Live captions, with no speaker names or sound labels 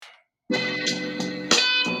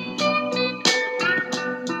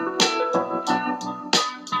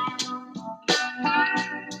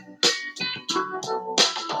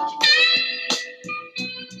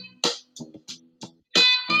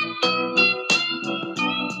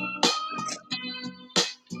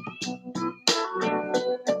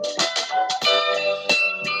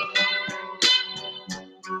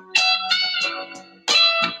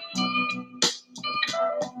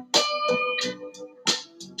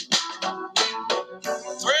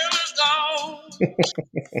The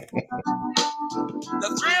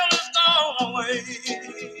thrill is gone away.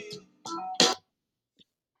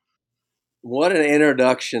 What an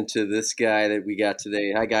introduction to this guy that we got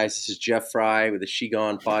today. Hi, guys. This is Jeff Frye with the She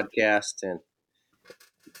Gone podcast, and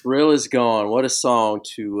Thrill is Gone. What a song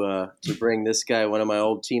to bring this guy, one of my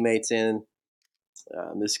old teammates, in.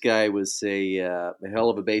 This guy was a hell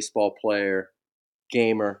of a baseball player,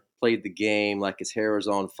 gamer, played the game like his hair was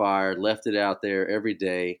on fire, left it out there every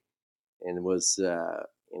day, and was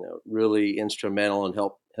really instrumental in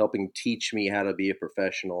helping teach me how to be a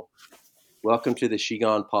professional. Welcome to the She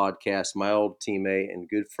Gone podcast, my old teammate and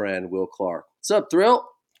good friend, Will Clark. What's up, Thrill?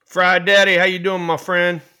 Frye Daddy, how you doing, my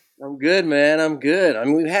friend? I'm good, man. I'm good. I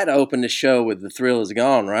mean, we've had to open the show with The Thrill is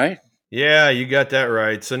Gone, right? Yeah, you got that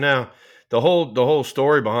right. So now the whole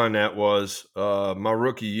story behind that was my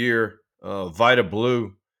rookie year, Vita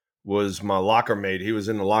Blue was my locker mate. He was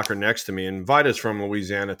in the locker next to me, and Vita's from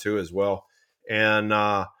Louisiana too as well. And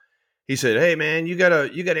he said, "Hey man, you got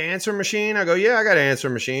an answer machine?" I go, "Yeah, I got an answer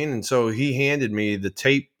machine." And so he handed me the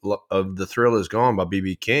tape of "The Thrill Is Gone" by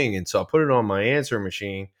BB King, and so I put it on my answer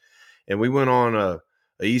machine, and we went on a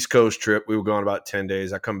East Coast trip. We were gone about 10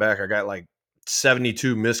 days. I come back, I got like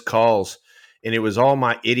 72 missed calls, and it was all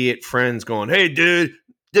my idiot friends going, "Hey dude,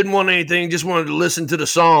 didn't want anything, just wanted to listen to the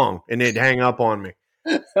song," and they'd hang up on me.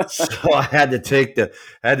 So I had to take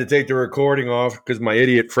the recording off because my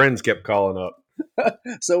idiot friends kept calling up.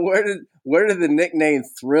 So where did the nickname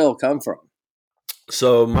Thrill come from?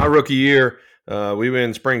 So my rookie year, we were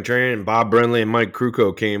in spring training, and Bob Brenly and Mike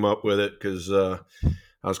Krukow came up with it because I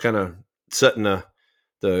was kind of setting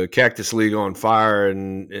the Cactus League on fire,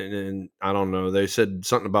 and I don't know. They said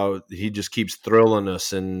something about he just keeps thrilling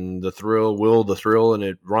us, and the thrill, and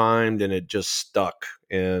it rhymed, and it just stuck.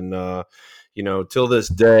 And till this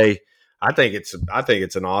day, I think it's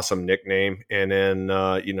an awesome nickname. And then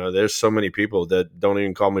there's so many people that don't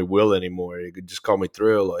even call me Will anymore. You could just call me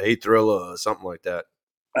Thrill, or Hey Thriller, or something like that.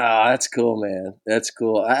 That's cool, man. That's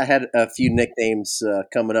cool. I had a few nicknames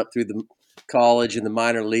coming up through the college and the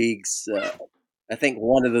minor leagues. I think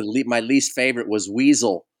one of my least favorite was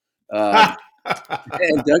Weasel. And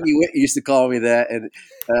Dougie Witt used to call me that. And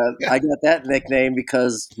I got that nickname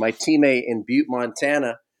because my teammate in Butte,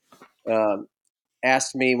 Montana,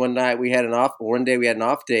 asked me one day we had an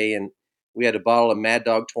off day, and we had a bottle of Mad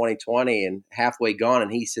Dog 2020 and halfway gone.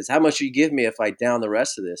 And he says, "How much will you give me if I down the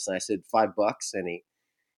rest of this?" And I said, $5.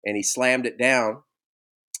 And he slammed it down.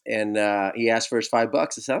 And he asked for his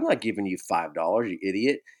 $5. I said, "I'm not giving you $5, you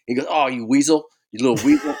idiot." He goes, "Oh, you weasel, you little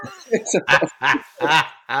weasel."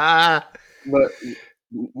 But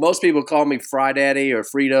most people call me Fry Daddy or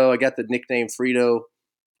Frito. I got the nickname Frito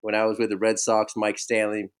when I was with the Red Sox. Mike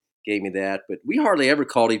Stanley gave me that. But we hardly ever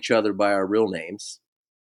called each other by our real names.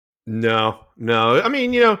 No. I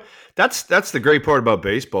mean, that's the great part about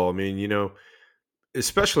baseball. I mean,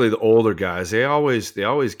 especially the older guys, they always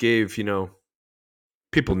gave,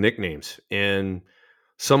 people nicknames, and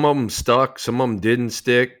some of them stuck, some of them didn't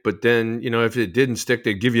stick. But then, if it didn't stick,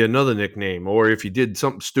 they'd give you another nickname. Or if you did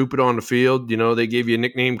something stupid on the field, they gave you a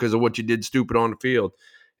nickname because of what you did stupid on the field.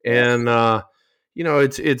 And,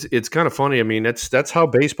 it's kind of funny. I mean, that's how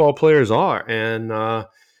baseball players are. And,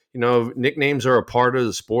 nicknames are a part of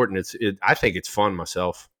the sport, and I think it's fun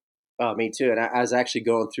myself. Me too. And I was actually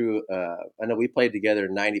going through, I know we played together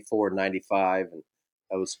in 94 and 95, and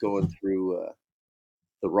I was going through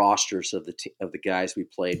the rosters of the guys we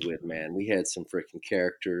played with. Man, we had some freaking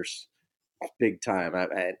characters, big time.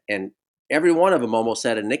 And every one of them almost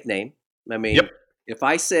had a nickname. I mean, Yep. If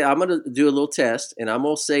I say, I'm going to do a little test, and I'm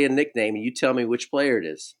going to say a nickname, and you tell me which player it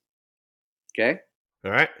is. Okay?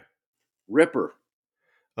 All right. Ripper.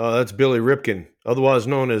 That's Billy Ripken, otherwise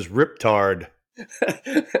known as Riptard.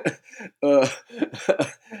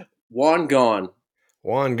 Juan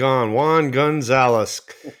Gonzalez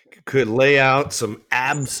could lay out some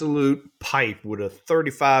absolute pipe with a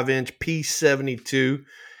 35-inch P72.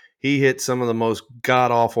 He hit some of the most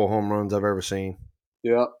god-awful home runs I've ever seen.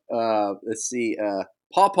 Yeah. Let's see.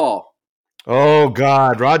 Pawpaw. Oh,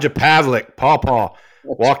 God. Roger Pavlik, Pawpaw.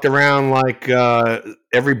 Walked around like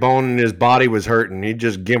every bone in his body was hurting. He'd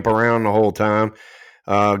just gimp around the whole time.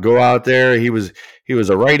 Go out there. He was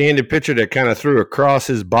a right-handed pitcher that kind of threw across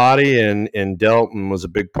his body and dealt, and was a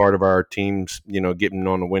big part of our team's, getting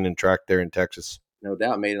on the winning track there in Texas. No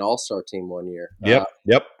doubt. Made an all-star team one year. Yep.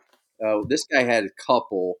 This guy had a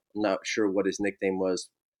couple. I'm not sure what his nickname was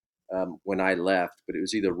when I left, but it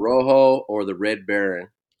was either Rojo or the Red Baron.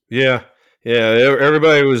 Yeah.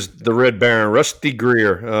 Everybody was the Red Baron. Rusty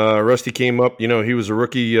Greer. Rusty came up. He was a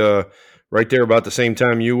rookie right there about the same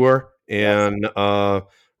time you were. And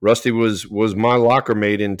Rusty was my locker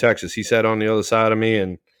mate in Texas. He sat on the other side of me,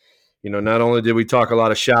 and not only did we talk a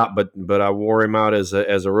lot of shop, but I wore him out as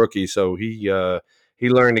a rookie. So he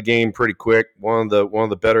learned the game pretty quick. One of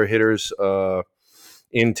the better hitters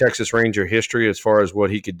in Texas Ranger history as far as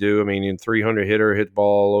what he could do. I mean, in 300 hitter, hit the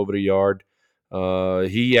ball all over the yard.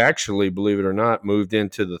 He actually, believe it or not, moved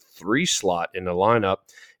into the 3 slot in the lineup,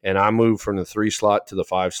 and I moved from the 3 slot to the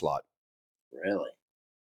 5 slot. Really?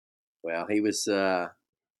 Well, he was.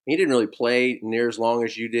 He didn't really play near as long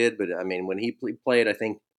as you did, but I mean, when he played, I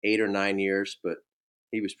think 8 or 9 years, but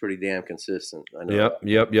he was pretty damn consistent. I know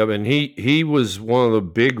that. Yep. And he was one of the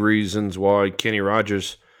big reasons why Kenny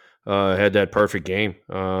Rogers had that perfect game.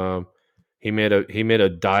 He made a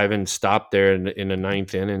diving stop there in the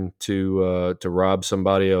ninth inning to rob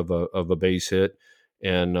somebody of a base hit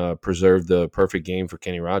and preserve the perfect game for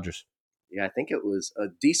Kenny Rogers. Yeah, I think it was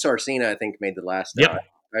D. Sarcina. I think made the last Yep. out.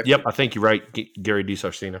 I think you're right, Gary D.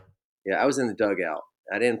 Sarcina. Yeah, I was in the dugout.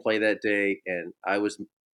 I didn't play that day, and I was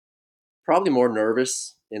probably more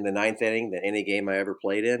nervous in the ninth inning than any game I ever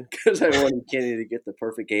played in because I wanted Kenny to get the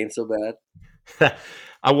perfect game so bad.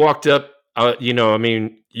 I walked up. I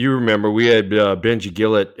mean, you remember we had Benji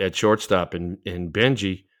Gillett at shortstop, and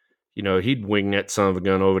Benji, he'd wing that son of a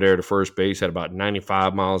gun over there to first base at about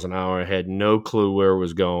 95 miles an hour. I had no clue where it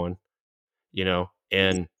was going,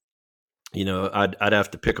 and I'd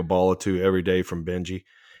have to pick a ball or two every day from Benji,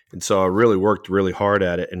 and so I really worked really hard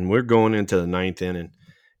at it. And we're going into the ninth inning,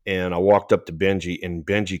 and I walked up to Benji, and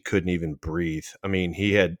Benji couldn't even breathe. I mean,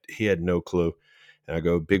 he had no clue. And I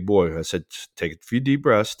go, big boy. I said, take a few deep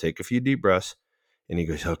breaths. Take a few deep breaths. And he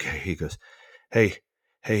goes, okay. He goes, hey,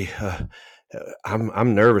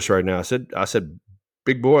 I'm nervous right now. I said,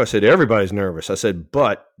 big boy. I said, everybody's nervous. I said,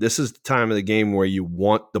 but this is the time of the game where you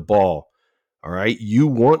want the ball. All right, you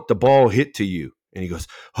want the ball hit to you. And he goes,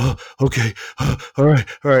 oh, okay, all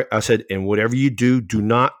right. I said, and whatever you do, do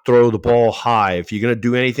not throw the ball high. If you're going to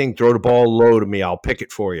do anything, throw the ball low to me. I'll pick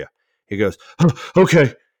it for you. He goes, oh,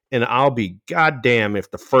 okay. And I'll be goddamn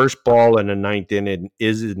if the first ball in the ninth inning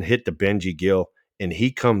isn't hit the Benji Gill. And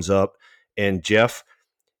he comes up, and Jeff,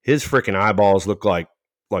 his freaking eyeballs look like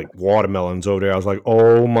watermelons over there. I was like,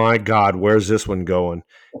 oh my God, where's this one going?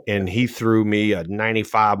 And he threw me a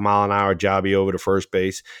 95-mile-an-hour jobby over to first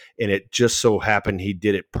base, and it just so happened he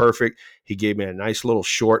did it perfect. He gave me a nice little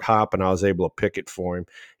short hop, and I was able to pick it for him.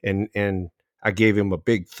 And I gave him a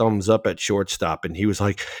big thumbs up at shortstop, and he was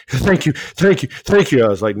like, thank you. I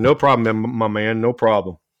was like, no problem, my man, no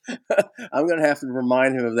problem. I'm going to have to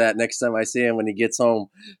remind him of that next time I see him when he gets home.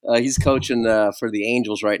 He's coaching for the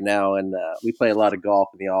Angels right now, and we play a lot of golf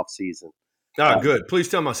in the off season. Good. Please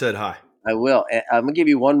tell him I said hi. I will. I'm going to give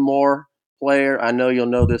you one more player. I know you'll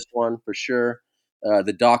know this one for sure.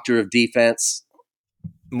 The doctor of defense.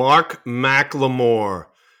 Mark McLemore.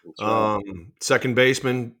 Right. Second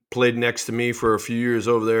baseman, played next to me for a few years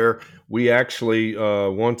over there. We actually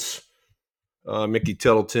once Mickey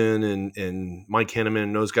Tettleton and Mike Henneman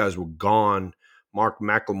and those guys were gone. Mark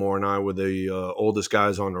McLemore and I were the oldest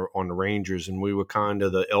guys on the Rangers, and we were kind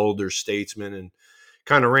of the elder statesmen and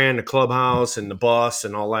kind of ran the clubhouse and the bus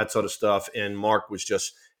and all that sort of stuff. And Mark was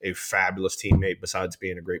just a fabulous teammate besides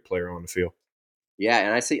being a great player on the field. Yeah,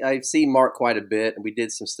 and I've seen Mark quite a bit. We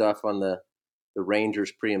did some stuff on the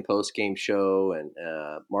Rangers pre and post game show, and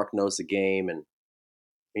Mark knows the game, and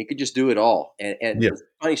he could just do it all. And Yeah. it's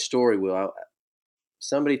a funny story, Will.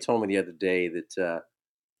 Somebody told me the other day that a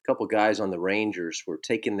couple guys on the Rangers were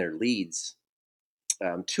taking their leads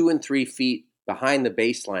 2 and 3 feet behind the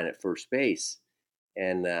baseline at first base,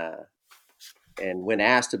 and when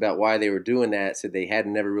asked about why they were doing that, said they had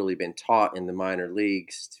never really been taught in the minor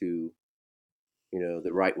leagues to,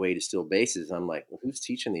 the right way to steal bases. I'm like, well, who's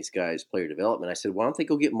teaching these guys player development? I said, why don't they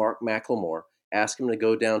go get Mark McLemore, ask him to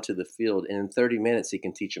go down to the field, and in 30 minutes he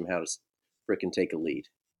can teach them how to frickin' take a lead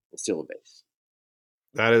and steal a base.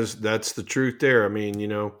 That's the truth there. I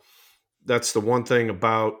mean, that's the one thing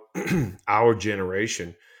about our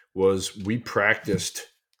generation was we practiced,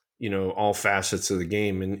 all facets of the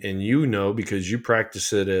game. And because you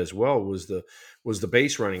practice it as well, was the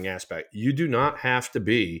base running aspect. You do not have to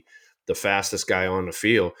be the fastest guy on the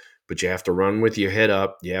field, but you have to run with your head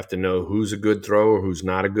up. You have to know who's a good thrower, who's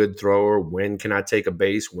not a good thrower. When can I take a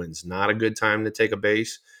base? When's not a good time to take a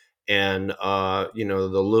base? And, the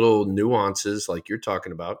little nuances like you're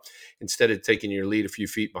talking about, instead of taking your lead a few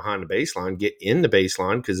feet behind the baseline, get in the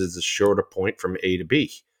baseline because it's a shorter point from A to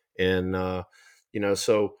B. And, there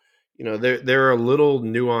are little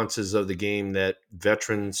nuances of the game that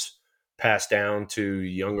veterans pass down to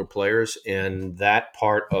younger players. And that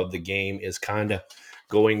part of the game is kind of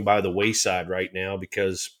going by the wayside right now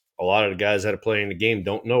because a lot of the guys that are playing the game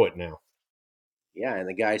don't know it now. Yeah, and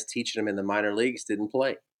the guys teaching them in the minor leagues didn't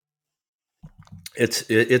play. It's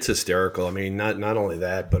hysterical. I mean, not only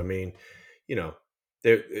that, but I mean, you know,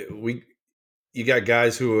 there we you got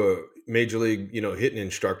guys who are major league, hitting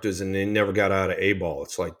instructors, and they never got out of A ball.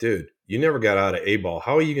 It's like, dude, you never got out of A ball.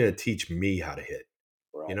 How are you going to teach me how to hit?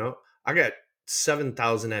 Right. I got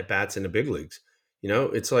 7,000 at bats in the big leagues.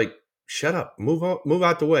 It's like, shut up, move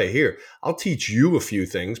out the way. Here, I'll teach you a few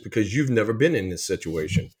things because you've never been in this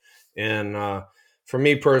situation. And for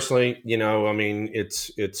me personally, I mean,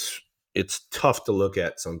 it's tough to look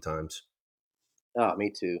at sometimes. Oh,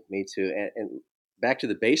 me too. Me too. And back to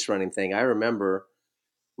the base running thing, I remember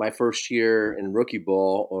my first year in rookie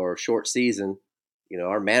ball or short season,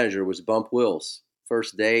 our manager was Bump Wills.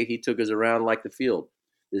 First day, he took us around like the field.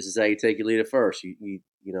 This is how you take your lead at first.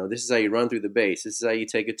 This is how you run through the base. This is how you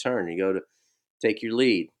take a turn. You go to take your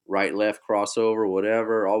lead, right, left, crossover,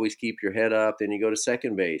 whatever. Always keep your head up. Then you go to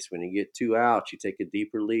second base. When you get 2 outs, you take a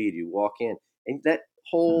deeper lead. You walk in, and that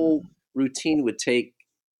whole routine would take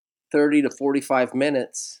 30 to 45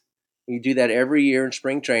 minutes. You do that every year in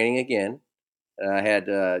spring training again. I had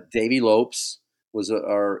Davey Lopes was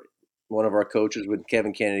our one of our coaches when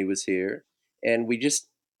Kevin Kennedy was here, and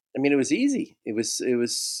it was easy. It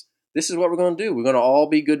was. This is what we're going to do. We're going to all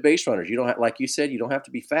be good base runners. You don't have, like you said, you don't have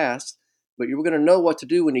to be fast, but you're going to know what to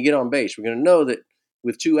do when you get on base. We're going to know that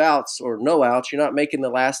with 2 outs or no outs, you're not making the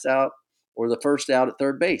last out or the first out at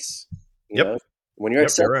third base. Yep. When you're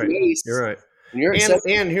at Yep. You're second right. You're base, right. when you're at And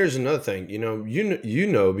second. here's another thing.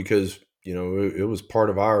 Because it was part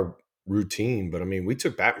of our routine. But I mean, we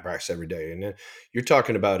took batting practice every day, and then you're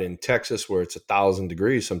talking about in Texas where it's 1,000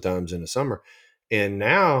 degrees sometimes in the summer. And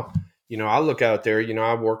now, I look out there.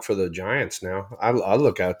 I work for the Giants now. I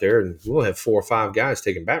look out there, and we'll have 4 or 5 guys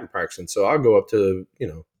taking batting practice, and so I'll go up to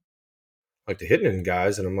like the hitting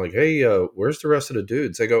guys, and I'm like, hey, where's the rest of the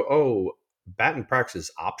dudes? They go, oh, batting practice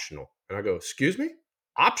is optional. And I go, excuse me?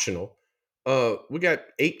 Optional? We got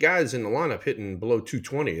 8 guys in the lineup hitting below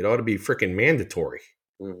 220. It ought to be freaking mandatory,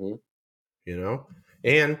 Mm-hmm. you know?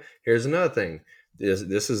 And here's another thing.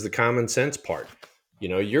 This is the common sense part.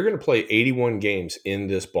 You're going to play 81 games in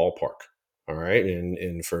this ballpark. All right.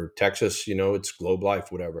 And for Texas, it's Globe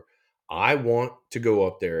Life, whatever. I want to go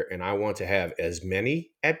up there and I want to have as many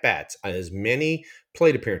at bats, as many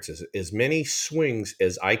plate appearances, as many swings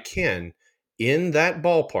as I can in that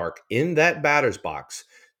ballpark, in that batter's box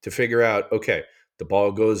to figure out, okay, the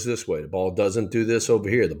ball goes this way. The ball doesn't do this over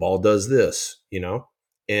here. The ball does this.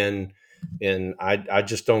 And I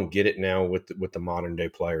just don't get it now with the modern day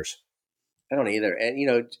players. I don't either.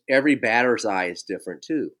 And every batter's eye is different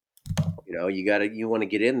too. You want to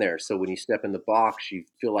get in there so when you step in the box, you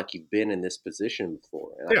feel like you've been in this position before.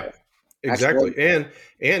 And Yeah, exactly. actually,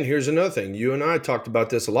 And here's another thing. You and I talked about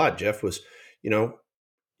this a lot, Jeff, was, you know,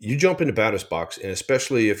 you jump in the batter's box, and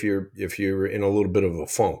especially if you're in a little bit of a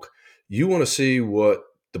funk, you want to see what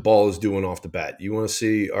the ball is doing off the bat. You want to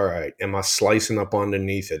see, all right, am I slicing up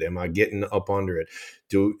underneath it? Am I getting up under it?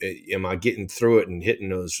 Am I getting through it and hitting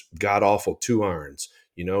those god awful 2 irons?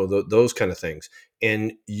 Those kind of things.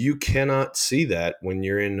 And you cannot see that when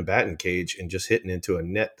you're in the batting cage and just hitting into a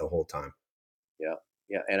net the whole time. yeah,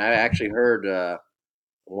 yeah. And I actually heard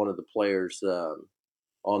one of the players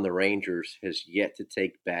on the Rangers has yet to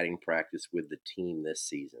take batting practice with the team this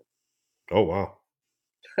season. Oh wow.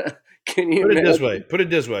 Can you Put it this imagine? way. Put it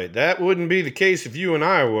this way. That wouldn't be the case if you and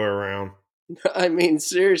I were around. I mean,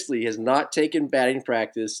 seriously, has not taken batting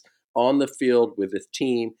practice on the field with his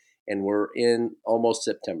team, and we're in almost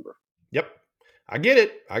September. Yep. I get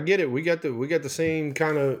it. I get it. We got the same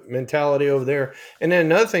kind of mentality over there. And then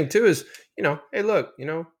another thing too is, hey, look,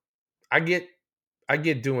 I get I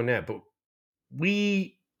get doing that, but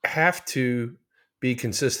we have to be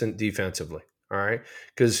consistent defensively. All right.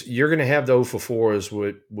 Because you're going to have the 0 for 4s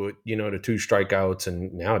with the 2 strikeouts.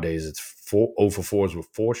 And nowadays it's 0 for 4s with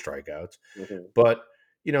 4 strikeouts. Mm-hmm. But,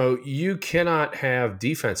 you cannot have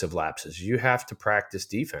defensive lapses. You have to practice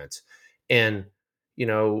defense. And,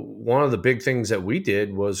 one of the big things that we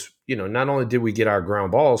did was, not only did we get our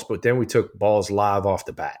ground balls, but then we took balls live off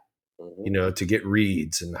the bat, Mm-hmm. to get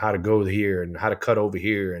reads and how to go here and how to cut over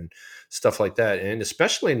here and stuff like that. And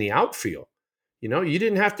especially in the outfield, you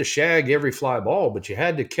didn't have to shag every fly ball, but you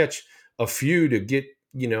had to catch a few to get,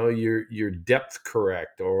 your depth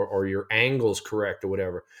correct or your angles correct or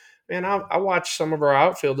whatever. Man, I watched some of our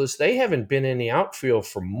outfielders. They haven't been in the outfield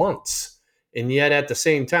for months. And yet at the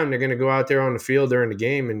same time, they're going to go out there on the field during the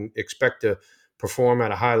game and expect to perform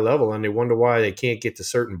at a high level. And they wonder why they can't get to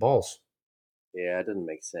certain balls. Yeah, it doesn't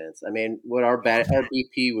make sense. I mean, what our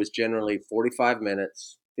BP was generally 45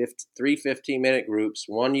 minutes, 3 15-minute groups.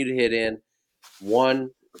 One you'd hit in,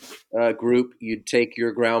 one group you'd take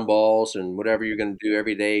your ground balls, and whatever you're going to do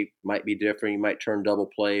every day might be different. You might turn double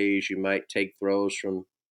plays, you might take throws from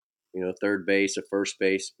third base or first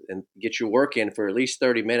base, and get your work in for at least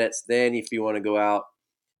 30 minutes. Then if you want to go out,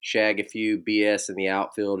 shag a few BS in the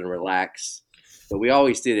outfield and relax. But we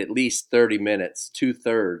always did at least 30 minutes.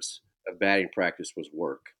 2/3 of batting practice was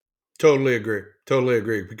work. Totally agree. Totally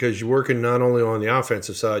agree. Because you're working not only on the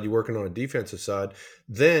offensive side, you're working on a defensive side.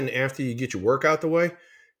 Then after you get your work out the way,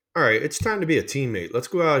 all right, it's time to be a teammate. Let's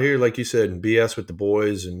go out here, like you said, and BS with the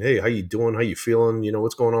boys. And hey, how you doing? How you feeling?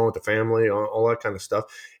 What's going on with the family? All that kind of stuff.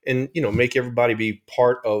 And make everybody be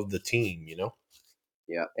part of the team.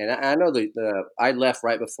 Yeah, and I know that I left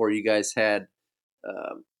right before you guys had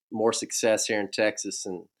more success here in Texas,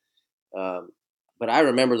 and but I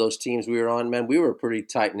remember those teams we were on. Man, we were a pretty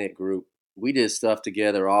tight knit group. We did stuff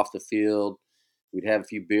together off the field. We'd have a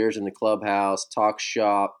few beers in the clubhouse, talk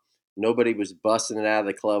shop. Nobody was busting it out of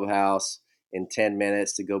the clubhouse in 10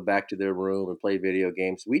 minutes to go back to their room and play video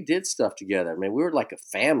games. We did stuff together. I mean, we were like a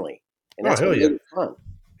family, and Oh that's what hell yeah, made it fun.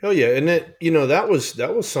 hell yeah! And that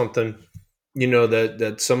was something.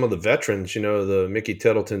 That some of the veterans, the Mickey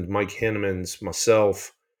Tettletons, Mike Hennemans,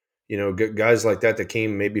 myself, guys like that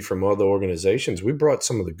came maybe from other organizations. We brought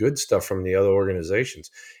some of the good stuff from the other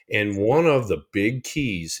organizations. And one of the big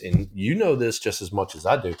keys, and this just as much as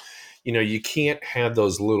I do, you can't have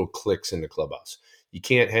those little cliques in the clubhouse. You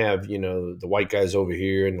can't have, the white guys over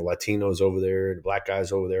here and the Latinos over there and the black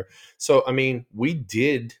guys over there. So, I mean, we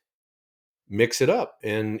did mix it up.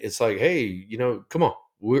 And it's like, hey, come on,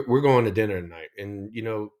 we're going to dinner tonight. And,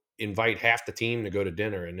 invite half the team to go to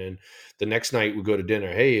dinner. And then the next night we go to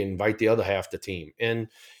dinner. Hey, invite the other half the team. And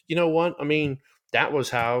you know what? I mean, that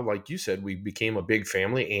was how, like you said, we became a big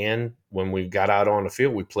family. And when we got out on the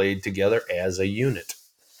field, we played together as a unit.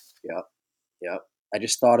 Yep, yep. I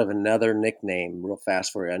just thought of another nickname real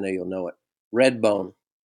fast for you. I know you'll know it. Redbone.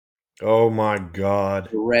 Oh my God.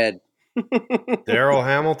 Red. Daryl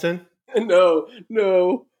Hamilton? No,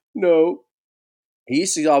 no, no. He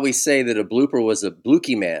used to always say that a blooper was a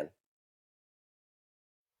blookie man.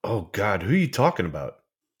 Oh God, who are you talking about?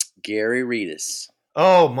 Gary Reedus.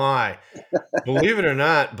 Oh my. Believe it or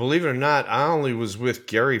not, I only was with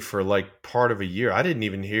Gary for like part of a year. I didn't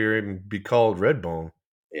even hear him be called Redbone.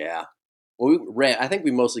 Yeah. Well, Red. I think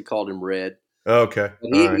we mostly called him Red. Okay.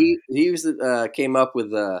 But All right. he was came up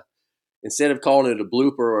with instead of calling it a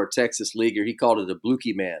blooper or a Texas leaguer, he called it a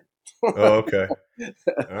blookie man. Oh, okay.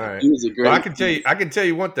 All right. He was a Well, great. I can tell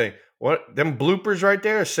you one thing. What them bloopers right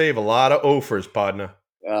there save a lot of offers, partner.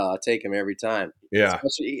 I take him every time, Yeah.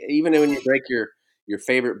 especially even when you break your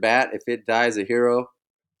favorite bat. If it dies a hero,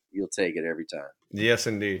 you'll take it every time. Yes,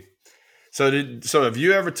 indeed. So have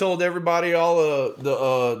you ever told everybody all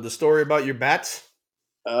the story about your bats?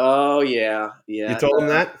 Oh yeah, You yeah. told them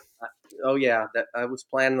that? Oh yeah. That I was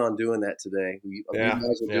planning on doing that today. We Yeah,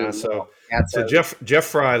 might as well do yeah. it now. So, Cats so out. Jeff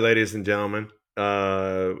Frye, ladies and gentlemen,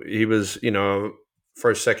 he was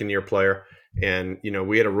first second year player, and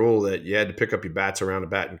we had a rule that you had to pick up your bats around the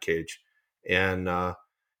batting cage, and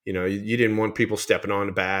you didn't want people stepping on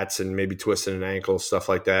the bats and maybe twisting an ankle, stuff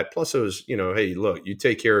like that. Plus, it was hey, look, you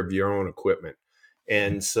take care of your own equipment,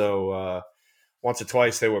 and so. Once or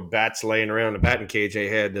twice, there were bats laying around the batting cage. They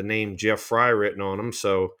had the name Jeff Frye written on them,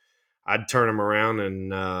 so I'd turn them around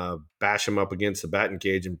and bash them up against the batting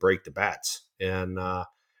cage and break the bats. And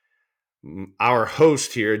our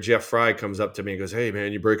host here, Jeff Frye, comes up to me and goes, "Hey,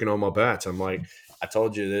 man, you're breaking all my bats." I'm like, "I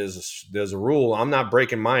told you there's a rule. I'm not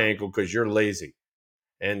breaking my ankle because you're lazy."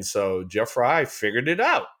 And so Jeff Frye figured it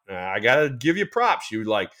out. I got to give you props. You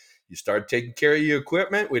started taking care of your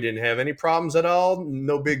equipment. We didn't have any problems at all.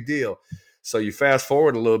 No big deal. So you fast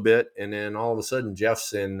forward a little bit, and then all of a sudden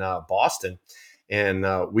Jeff's in Boston, and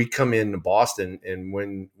we come into Boston. And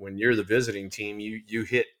when you're the visiting team, you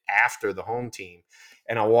hit after the home team.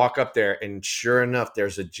 And I walk up there, and sure enough,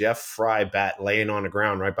 there's a Jeff Frye bat laying on the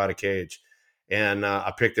ground right by the cage. And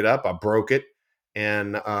I picked it up. I broke it.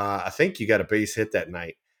 And I think you got a base hit that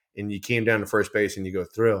night. And you came down to first base and you go,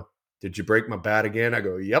 "Thrill, did you break my bat again?" I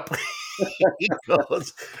go, "Yep." He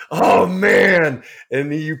goes, "Oh, man."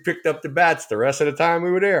 And you picked up the bats the rest of the time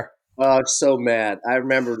we were there. Oh, I was so mad. I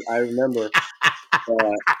remember. I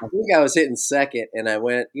think I was hitting second, and I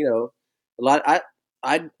went. A lot.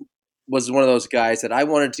 I was one of those guys that I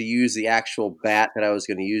wanted to use the actual bat that I was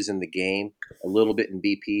going to use in the game a little bit in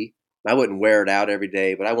BP. I wouldn't wear it out every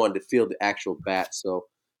day, but I wanted to feel the actual bat. So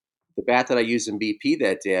the bat that I used in BP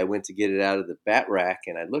that day, I went to get it out of the bat rack,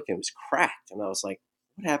 and I looked, and it was cracked, and I was like,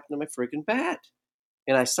 "What happened to my freaking bat?"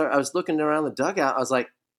 And I was looking around the dugout. I was like,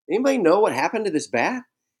 "Anybody know what happened to this bat?"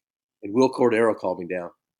 And Will Cordero called me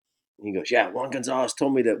down. And he goes, "Yeah, Juan Gonzalez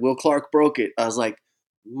told me that Will Clark broke it." I was like,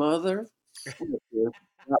 "Mother flipper."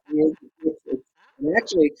 And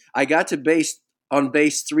actually, I got to base on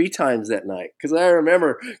base 3 times that night because I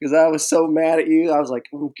remember because I was so mad at you. I was like,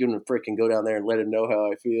 "I'm gonna freaking go down there and let him know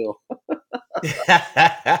how I feel."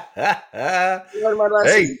 You learned my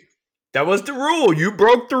Hey, lesson. that was the rule. You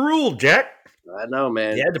broke the rule, Jack. I know,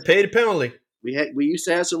 man. You had to pay the penalty. We used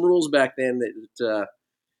to have some rules back then that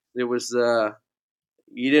there was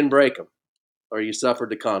you didn't break them or you suffered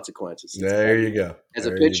the consequences. It's There you go. as a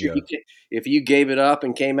There you pitcher, go. if you gave it up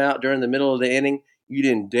and came out during the middle of the inning, you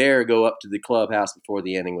didn't dare go up to the clubhouse before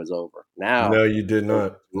the inning was over. Now, No, you did no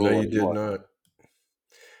not. No, rule you did anymore. not.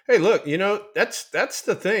 Hey, look, that's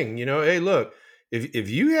the thing. Hey, look, if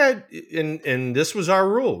you had and this was our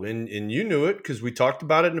rule, and you knew it because we talked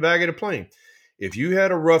about it in the bag of the plane. If you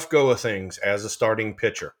had a rough go of things as a starting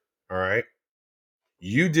pitcher, all right,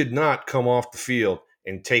 you did not come off the field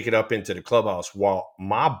and take it up into the clubhouse while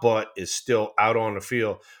my butt is still out on the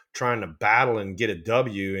field trying to battle and get a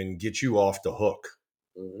W and get you off the hook.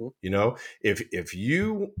 Mm-hmm. If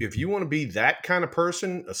you want to be that kind of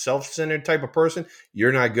person, a self-centered type of person,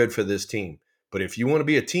 you're not good for this team. But if you want to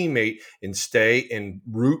be a teammate and stay and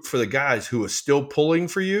root for the guys who are still pulling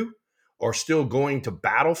for you or still going to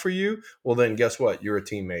battle for you, well then guess what? You're a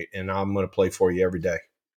teammate and I'm going to play for you every day.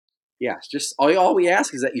 Yeah, it's just all we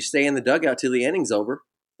ask is that you stay in the dugout till the inning's over.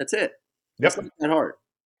 That's it. It's Yep. not that hard.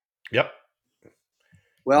 Yep.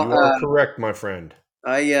 Well, You are correct, my friend.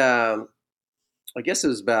 I guess it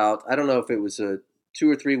was about I don't know if it was 2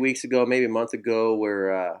 or 3 weeks ago, maybe a month ago,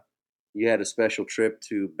 where you had a special trip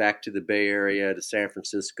to back to the Bay Area to San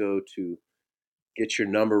Francisco to get your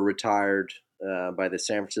number retired by the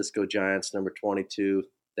San Francisco Giants, number 22.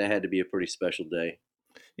 That had to be a pretty special day.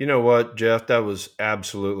 You know what, Jeff? That was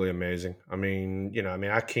absolutely amazing.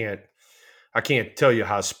 I can't tell you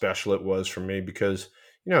how special it was for me because,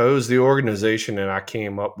 it was the organization that I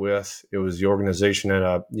came up with. It was the organization that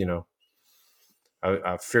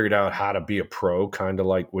I figured out how to be a pro, kind of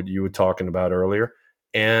like what you were talking about earlier.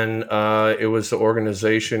 And it was the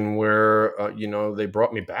organization where, they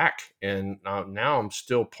brought me back. And now I'm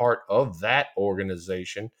still part of that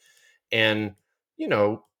organization. And you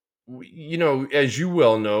know, as you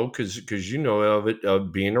well know, because you know of it,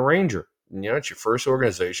 of being a ranger. It's your first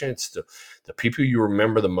organization. It's the people you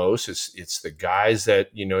remember the most. It's the guys that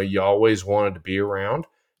you always wanted to be around.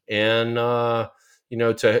 And to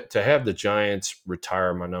have the Giants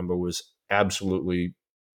retire my number was absolutely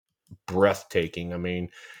breathtaking. I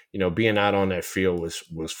mean, being out on that field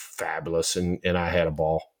was fabulous, and I had a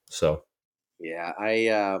ball. So Yeah,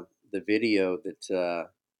 the video that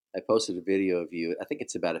I posted a video of you. I think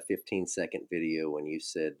it's about a 15-second video when you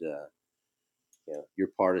said, you're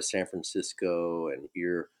part of San Francisco and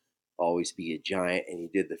you're always be a giant, and you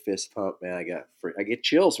did the fist pump. Man, I get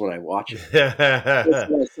chills when I watch it. It's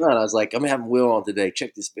my son. I was like, I'm having Will on today.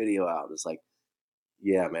 Check this video out. It's like,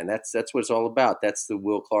 yeah, man, that's what it's all about. That's the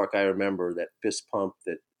Will Clark I remember. That fist pump.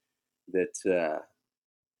 That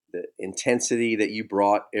the intensity that you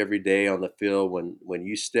brought every day on the field when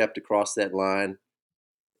you stepped across that line,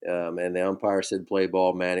 and the umpire said play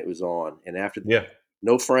ball, man, it was on. And after yeah,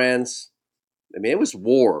 no friends, I mean, it was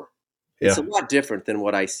war. It's a yeah. lot different than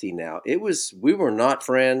what I see now. We were not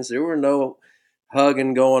friends. There were no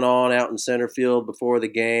hugging going on out in center field before the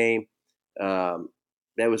game. Um,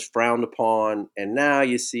 that was frowned upon. And now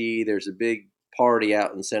you see there's a big party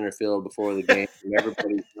out in center field before the game. And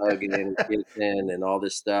everybody's hugging and kissing and all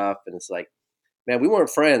this stuff. And it's like, man, we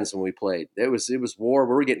weren't friends when we played. It was war.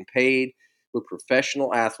 We were getting paid. We're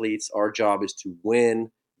professional athletes. Our job is to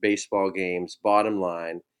win baseball games, bottom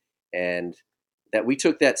line. And that we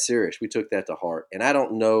took that serious. We took that to heart. And I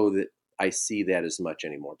don't know that I see that as much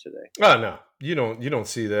anymore today. Oh no, you don't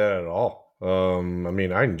see that at all. I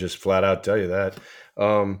mean, I can just flat out tell you that.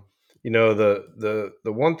 The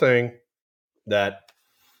one thing that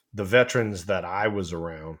the veterans that I was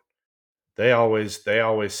around, they always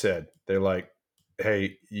said, they're like,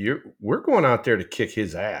 hey, we're going out there to kick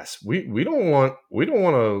his ass. We don't want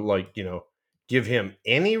to, like, give him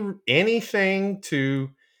anything to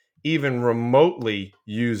even remotely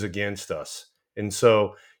use against us. And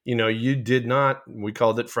so, you did not, we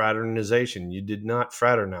called it fraternization. You did not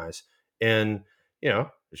fraternize. And,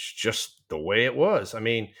 it's just the way it was. I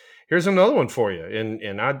mean, here's another one for you.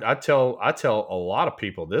 And I tell a lot of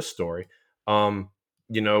people this story. Nolan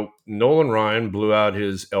Ryan blew out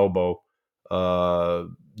his elbow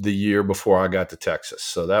the year before I got to Texas.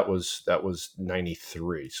 So that was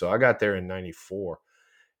 93. So I got there in 94.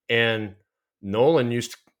 And Nolan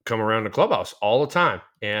used to come around the clubhouse all the time.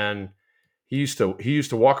 And he used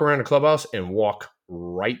to walk around the clubhouse and walk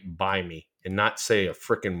right by me and not say a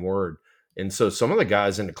freaking word. And so some of the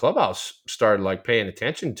guys in the clubhouse started like paying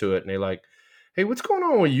attention to it, and they like, "Hey, what's going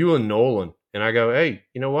on with you and Nolan?" And I go, "Hey,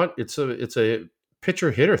 you know what? It's a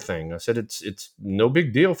pitcher hitter thing." I said, "It's no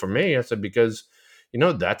big deal for me." I said, because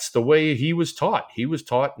that's the way he was taught. He was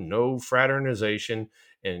taught no fraternization,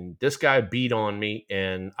 and this guy beat on me,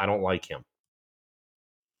 and I don't like him.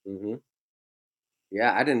 Hmm.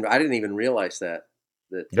 Yeah, I didn't even realize that.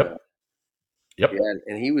 That Yep. Yep. Yeah,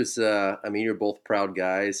 and he was. I mean, you're both proud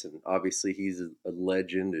guys, and obviously he's a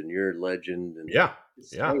legend, and you're a legend, and Yeah.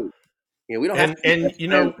 hey, Yeah. we don't have And to be and best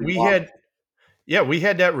friends in we boxing. had we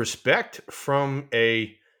had that respect from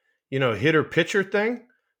a hitter pitcher thing,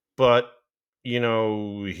 but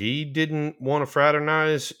he didn't want to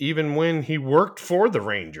fraternize even when he worked for the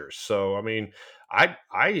Rangers. So I mean, I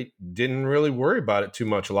didn't really worry about it too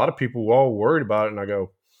much. A lot of people were all worried about it, and I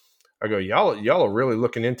go, y'all are really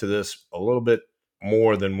looking into this a little bit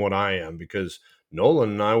more than what I am, because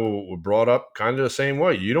Nolan and I were brought up kind of the same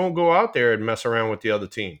way. You don't go out there and mess around with the other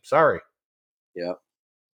team. Sorry. Yeah,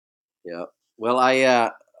 yeah. Well,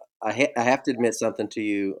 I have to admit something to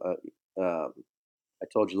you. I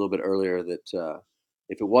told you a little bit earlier that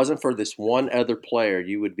if it wasn't for this one other player,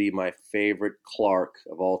 you would be my favorite Clark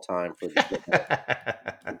of all time for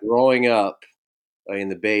the growing up in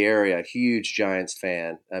the Bay Area, a huge Giants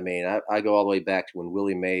fan. I mean, I go all the way back to when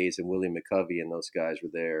Willie Mays and Willie McCovey and those guys were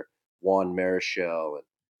there, Juan Marichal,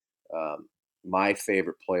 and my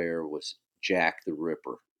favorite player was Jack the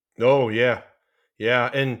Ripper. Oh yeah, yeah.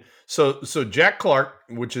 And so Jack Clark,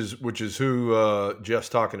 which is who Jeff's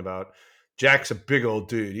talking about. Jack's a big old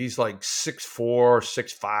dude. He's like 6'4",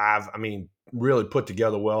 6'5". I mean, really put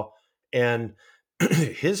together well. And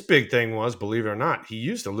his big thing was, believe it or not, he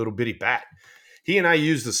used a little bitty bat. He and I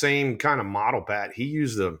used the same kind of model bat. He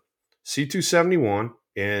used a C271,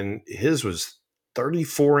 and his was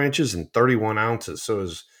 34 inches and 31 ounces. So it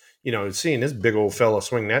was, seeing this big old fella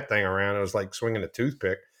swing that thing around, it was like swinging a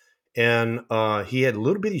toothpick. And he had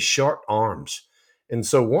little bitty short arms. And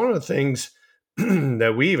so one of the things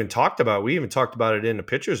that we even talked about it in the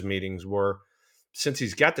pitchers meetings, were since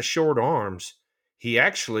he's got the short arms, he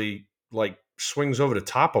actually like swings over the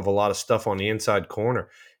top of a lot of stuff on the inside corner.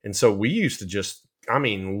 And so we used to just, I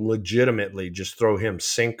mean, legitimately just throw him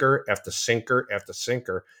sinker after sinker after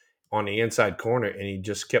sinker on the inside corner, and he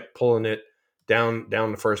just kept pulling it down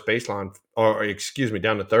the first baseline, or excuse me,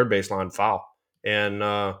 down the third baseline foul. And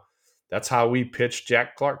that's how we pitched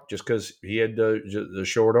Jack Clark, just because he had the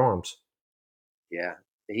short arms. Yeah,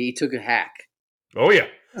 he took a hack. Oh yeah,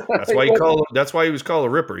 that's why he was called a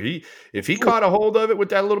Ripper. If he caught a hold of it with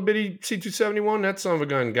that little bitty C271, that son of a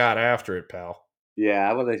gun got after it, pal. Yeah,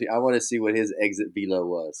 I want to see what his exit velo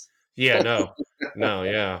was. Yeah, no,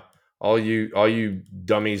 yeah. All you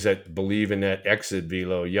dummies that believe in that exit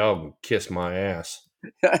velo, y'all can kiss my ass.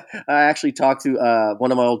 I actually talked to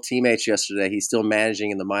one of my old teammates yesterday. He's still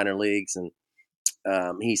managing in the minor leagues, and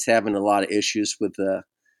he's having a lot of issues with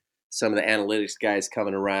some of the analytics guys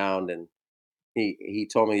coming around. And he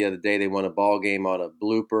told me the other day they won a ball game on a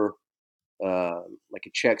blooper, like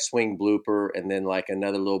a check swing blooper, and then like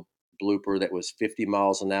another little blooper that was 50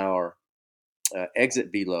 miles an hour exit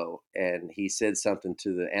velo. And he said something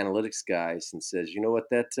to the analytics guys and says, "You know what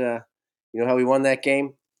you know how we won that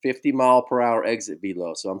game? 50-mile-per-hour exit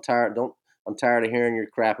velo. So I'm tired of hearing your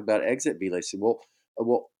crap about exit velo." I said, well,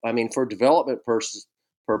 I mean, for development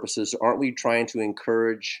purposes, aren't we trying to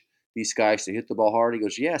encourage these guys to hit the ball hard? He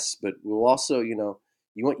goes, yes, but we'll also, you know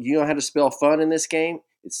how to spell fun in this game?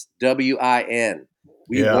 It's WIN.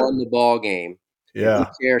 We Yeah, won the ball game, and who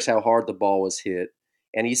yeah, cares how hard the ball was hit?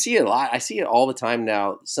 And you see it a lot. I see it all the time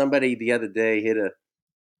now. Somebody the other day hit a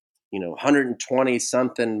 120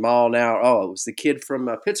 something mile an hour. Oh, it was the kid from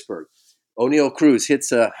Pittsburgh. O'Neal Cruz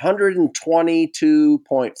hits a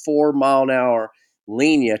 122.4 mile an hour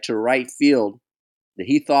linea to right field that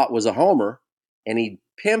he thought was a homer, and he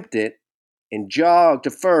pimped it and jogged to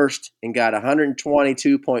first and got a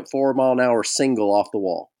 122.4 mile an hour single off the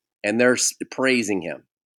wall. And they're praising him.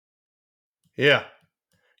 yeah,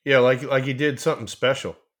 yeah. Like he did something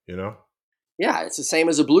special, you know. Yeah, it's the same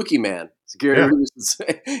as a Blukey man. It's Gary Yeah, Lewis. It's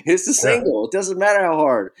the yeah. single. It doesn't matter how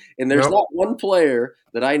hard. And there's Nope. not one player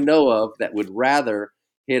that I know of that would rather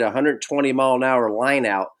hit a 120 mile an hour line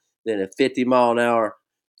out than a 50 mile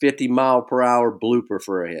per hour blooper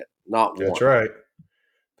for a hit. Not That's one. right.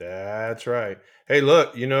 That's right. Hey,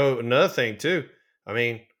 look, another thing too. I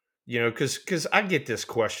mean, because I get this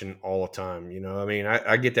question all the time. I mean,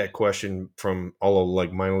 I get that question from all of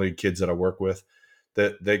like minor league kids that I work with,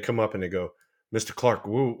 that they come up and they go, Mr. Clark,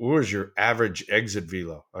 what was your average exit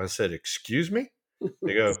velo? I said, excuse me?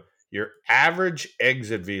 They go, your average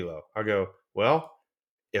exit velo. I go, well,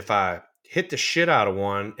 if I hit the shit out of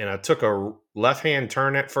one and I took a left hand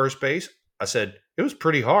turn at first base, I said, it was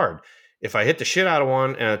pretty hard. If I hit the shit out of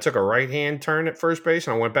one and I took a right hand turn at first base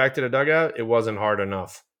and I went back to the dugout, it wasn't hard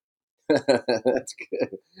enough. That's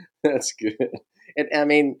good. That's good. And I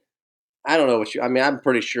mean, I don't know what you, I mean, I'm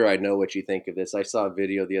pretty sure I know what you think of this. I saw a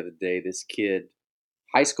video the other day. This kid,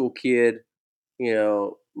 high school kid,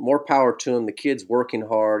 more power to him. The kid's working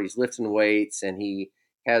hard. He's lifting weights and he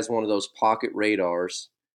has one of those pocket radars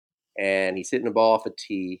and he's hitting the ball off a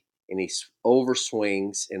tee and he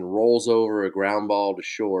overswings and rolls over a ground ball to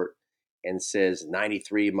short and says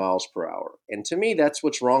 93 miles per hour. And to me, that's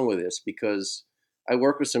what's wrong with this because I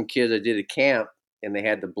worked with some kids. I did a camp and they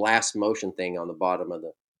had the blast motion thing on the bottom of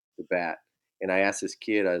the bat. And I asked this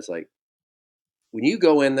kid, I was like, when you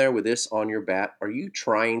go in there with this on your bat, are you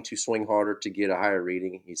trying to swing harder to get a higher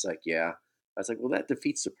reading? He's like, yeah. I was like, well, that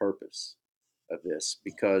defeats the purpose of this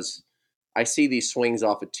because I see these swings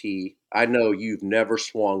off a tee. I know you've never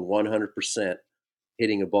swung 100%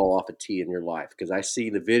 hitting a ball off a tee in your life because I see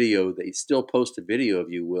the video. They still post a video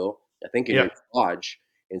of you, Will, I think in your Yep. lodge.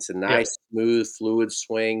 It's a Yep. nice, smooth, fluid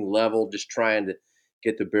swing, level, just trying to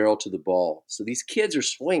get the barrel to the ball. So these kids are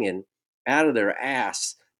swinging out of their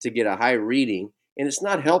ass to get a high reading, and it's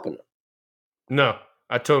not helping them. No,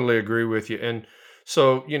 I totally agree with you. And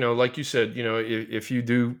so, like you said, if you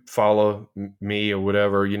do follow me or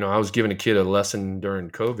whatever, I was giving a kid a lesson during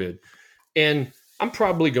COVID and I'm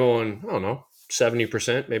probably going, I don't know,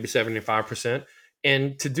 70%, maybe 75%.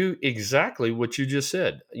 And to do exactly what you just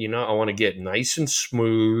said, I want to get nice and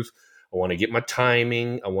smooth. I want to get my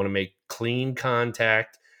timing. I want to make clean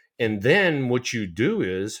contact. And then what you do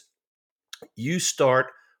is you start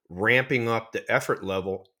ramping up the effort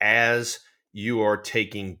level as you are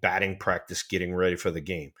taking batting practice, getting ready for the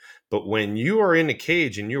game. But when you are in the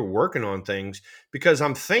cage and you're working on things, because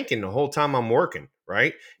I'm thinking the whole time I'm working,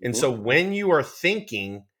 right? And Mhm. so when you are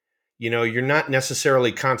thinking, you're not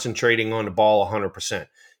necessarily concentrating on the ball 100%.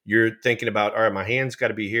 You're thinking about, all right, my hands got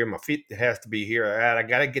to be here, my feet has to be here, all right, I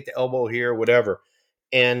got to get the elbow here, whatever.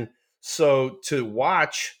 And so to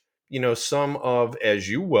watch, some of, as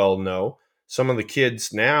you well know, some of the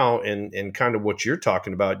kids now and kind of what you're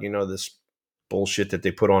talking about, this bullshit that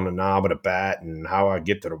they put on the knob of the bat and how I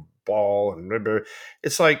get to the ball and blah, blah.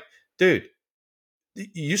 It's like, dude,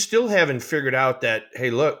 you still haven't figured out that, hey,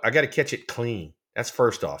 look, I got to catch it clean. That's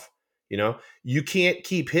first off. You can't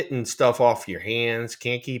keep hitting stuff off your hands,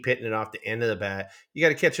 can't keep hitting it off the end of the bat. You got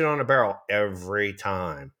to catch it on the barrel every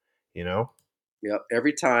time, you know? Yep,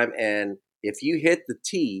 every time. And if you hit the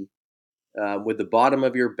tee with the bottom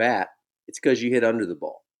of your bat, it's because you hit under the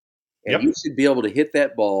ball. And you Yep. should be able to hit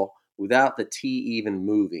that ball without the tee even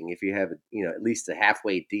moving. If you have, at least a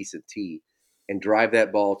halfway decent tee, and drive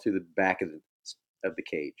that ball to the back of the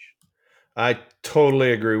cage. I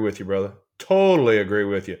totally agree with you, brother. Totally agree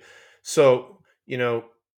with you. So,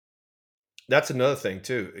 that's another thing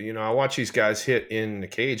too. I watch these guys hit in the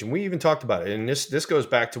cage, and we even talked about it. And this goes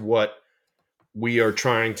back to what we are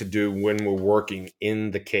trying to do when we're working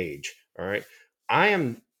in the cage. All right.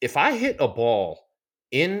 If I hit a ball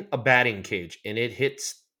in a batting cage and it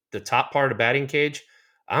hits the top part of the batting cage,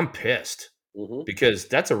 I'm pissed Hmm. because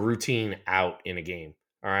that's a routine out in a game.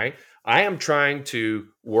 All right. I am trying to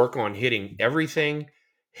work on hitting everything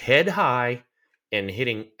head high and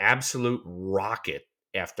hitting absolute rocket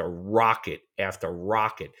after rocket after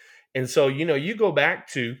rocket. And so, you go back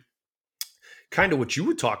to kind of what you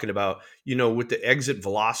were talking about, with the exit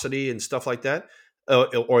velocity and stuff like that,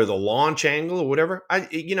 or the launch angle or whatever. I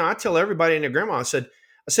tell everybody and their grandma, I said,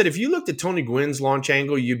 if you looked at Tony Gwynn's launch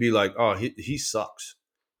angle, you'd be like, oh, he sucks.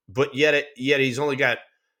 But yet he's only got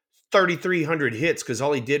 3,300 hits because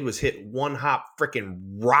all he did was hit one hop freaking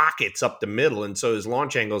rockets up the middle, and so his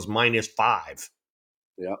launch angle is -5.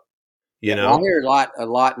 Yep. You Yeah. Well, I know? hear a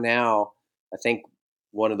lot now. I think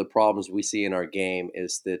one of the problems we see in our game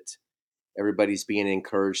is that everybody's being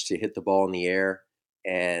encouraged to hit the ball in the air.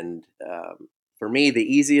 And for me, the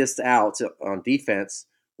easiest outs on defense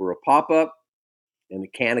were a pop up and a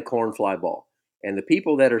can of corn fly ball. And the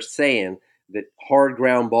people that are saying that hard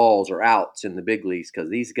ground balls are outs in the big leagues because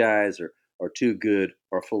these guys are too good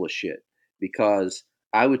are full of shit. Because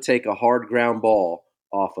I would take a hard ground ball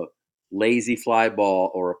off a lazy fly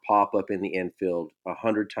ball or a pop up in the infield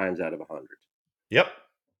 100 times out of 100. Yep.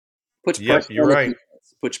 Puts Yep. pressure You're on the right.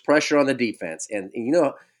 defense. Puts pressure on the defense. And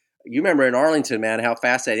you remember in Arlington, man, how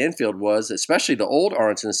fast that infield was, especially the old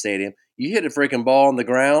Arlington Stadium. You hit a freaking ball on the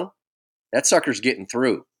ground, that sucker's getting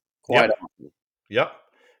through quite Yep. often. Yep.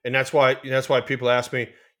 And that's why people ask me,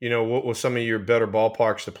 what was some of your better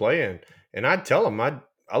ballparks to play in? And I'd tell them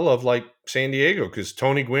I love like San Diego because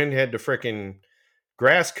Tony Gwynn had the freaking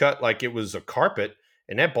grass cut like it was a carpet,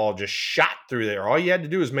 and that ball just shot through there. All you had to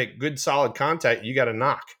do is make good solid contact. You got a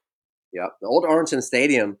knock. Yeah, the old Arlington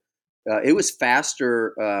Stadium, it was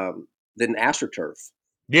faster than AstroTurf.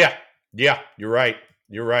 Yeah, yeah, you're right.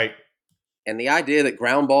 You're right. And the idea that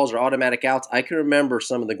ground balls are automatic outs, I can remember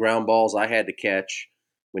some of the ground balls I had to catch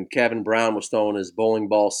when Kevin Brown was throwing his bowling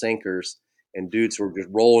ball sinkers and dudes were just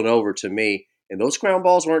rolling over to me. And those ground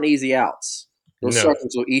balls weren't easy outs. Those No.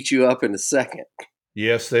 suckers will eat you up in a second.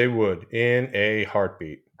 Yes, they would. In a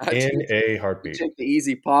heartbeat. I In took, a you heartbeat. take the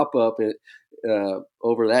easy pop up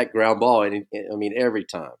over that ground ball, and I mean every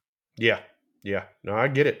time. Yeah. Yeah. No, I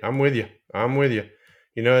get it. I'm with you. I'm with you.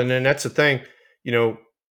 And then that's the thing, you know,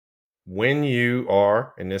 when you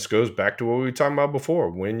are, and this goes back to what we were talking about before,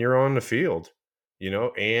 when you're on the field,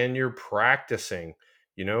 and you're practicing,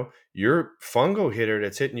 your fungo hitter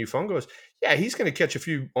that's hitting you fungos, yeah, he's going to catch a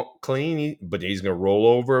few clean, but he's going to roll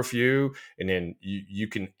over a few. And then you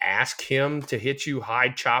can ask him to hit you high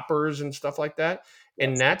choppers and stuff like that.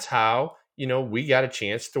 And Yes. that's how, we got a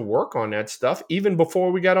chance to work on that stuff even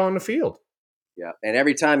before we got on the field. Yeah, and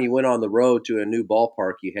every time you went on the road to a new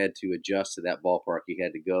ballpark, you had to adjust to that ballpark. You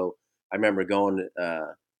had to go. I remember going.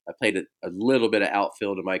 I played a little bit of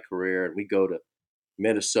outfield in my career, and we go to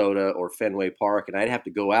Minnesota or Fenway Park, and I'd have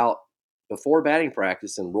to go out before batting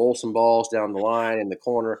practice and roll some balls down the line in the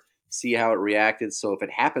corner, see how it reacted. So if it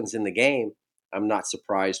happens in the game, I'm not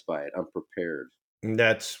surprised by it. I'm prepared.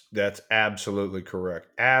 That's absolutely correct.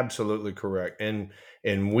 Absolutely correct. And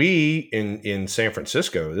we in San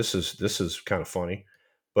Francisco, this is kind of funny,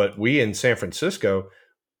 but we in San Francisco,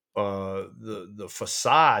 the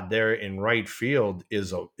facade there in right field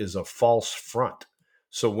is a false front.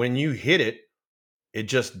 So when you hit it, it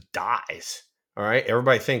just dies. All right.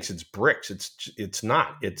 Everybody thinks it's bricks. It's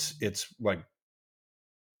not. It's like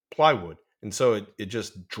plywood. And so it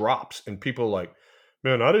just drops. And people are like,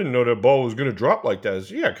 man, I didn't know that ball was going to drop like that.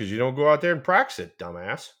 Yeah, because you don't go out there and practice it,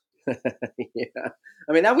 dumbass. Yeah,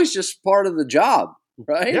 I mean that was just part of the job,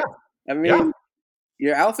 right? Yeah, I yeah, mean,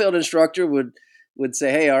 your outfield instructor would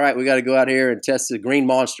say, "Hey, all right, we got to go out here and test the green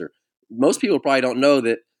monster." Most people probably don't know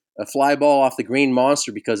that a fly ball off the green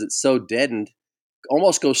monster, because it's so deadened,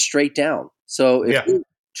 almost goes straight down. So if yeah, you're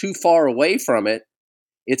too far away from it,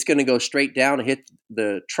 it's going to go straight down and hit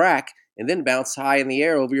the track and then bounce high in the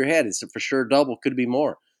air over your head. It's a for sure double, could be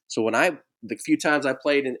more. So the few times I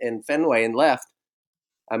played in Fenway and left,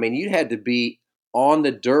 I mean, you had to be on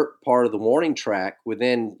the dirt part of the warning track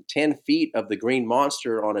within 10 feet of the green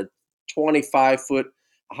monster on a 25-foot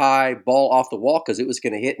high ball off the wall because it was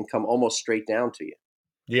going to hit and come almost straight down to you.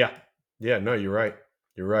 yeah, yeah. No, you're right.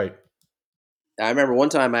 You're right. I remember one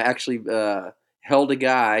time I actually held a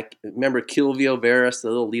guy. Remember Kilvio Veras, the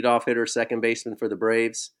little leadoff hitter, second baseman for the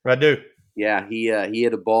Braves? I do. Yeah, he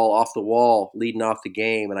hit a ball off the wall leading off the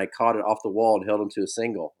game, and I caught it off the wall and held him to a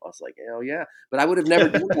single. I was like, hell yeah. But I would have never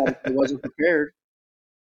done that if I wasn't prepared.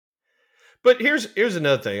 But here's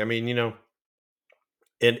another thing. I mean,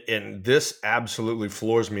 and this absolutely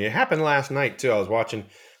floors me. It happened last night too. I was watching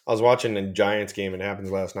the Giants game, and it happens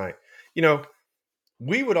last night. You know,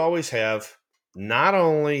 we would always have not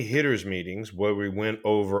only hitters meetings where we went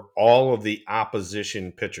over all of the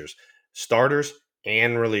opposition pitchers, starters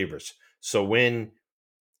and relievers. So when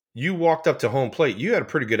you walked up to home plate, you had a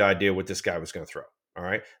pretty good idea what this guy was going to throw. All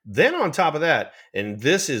right. Then on top of that, and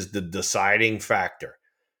this is the deciding factor,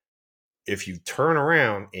 if you turn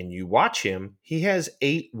around and you watch him, he has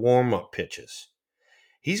 8 warm-up pitches.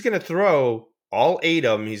 He's going to throw all 8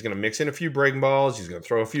 of them. He's going to mix in a few breaking balls. He's going to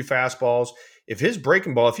throw a few fastballs. If his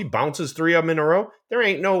breaking ball, if he bounces 3 of them in a row, there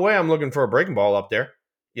ain't no way I'm looking for a breaking ball up there.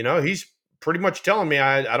 He's pretty much telling me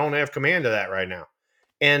I don't have command of that right now.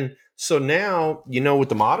 And so now, with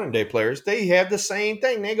the modern day players, they have the same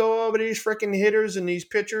thing. They go over these freaking hitters and these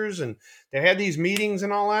pitchers, and they have these meetings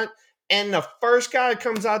and all that. And the first guy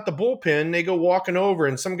comes out the bullpen, they go walking over,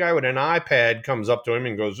 and some guy with an iPad comes up to him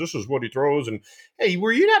and goes, "This is what he throws." And hey,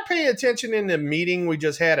 were you not paying attention in the meeting we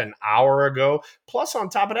just had an hour ago? Plus, on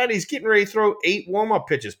top of that, he's getting ready to throw 8 warm-up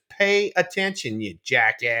pitches. Pay attention, you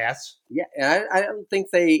jackass. Yeah, and I don't think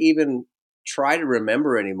they even try to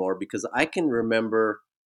remember anymore because I can remember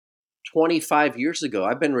 25 years ago.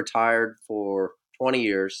 I've been retired for 20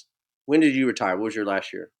 years. When did you retire? What was your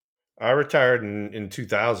last year? I retired in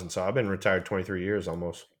 2000, so I've been retired 23 years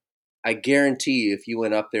almost. I guarantee you, if you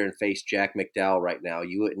went up there and faced Jack McDowell right now,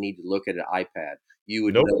 you wouldn't need to look at an iPad. You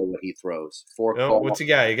would Nope. know what he throws. No, Forkball. what's he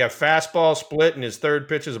got? He got fastball split, and his third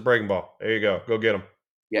pitch is a breaking ball. There you go. Go get him.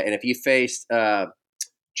 Yeah, and if you faced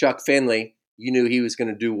Chuck Finley, you knew he was going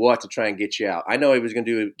to do what to try and get you out. I know he was going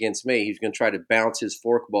to do it against me. He was going to try to bounce his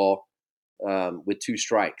forkball with 2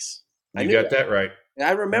 strikes. I You knew got that. that right. And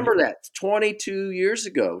I remember that 22 years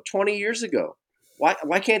ago, 20 years ago.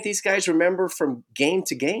 Why can't these guys remember from game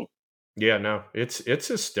to game? Yeah, no, it's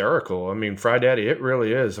hysterical. I mean, Fry Daddy, it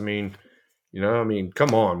really is. I mean,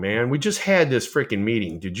 come on, man. We just had this freaking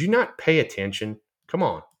meeting. Did you not pay attention? Come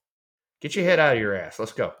on. Get your head out of your ass.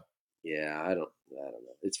 Let's go. Yeah, I don't know.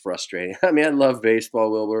 It's frustrating. I mean, I love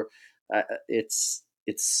baseball, Wilbur. It's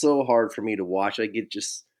so hard for me to watch. I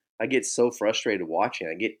get so frustrated watching.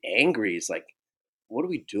 I get angry. It's like, what are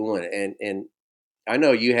we doing? And I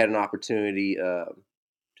know you had an opportunity to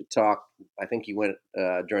talk. I think you went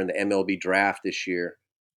during the MLB draft this year,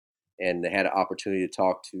 and they had an opportunity to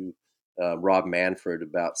talk to Rob Manfred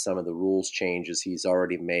about some of the rules changes he's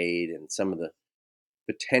already made and some of the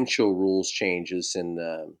potential rules changes. And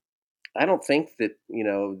I don't think that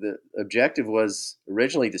the objective was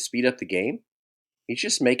originally to speed up the game. He's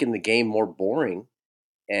just making the game more boring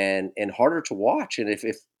and harder to watch. And if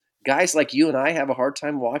guys like you and I have a hard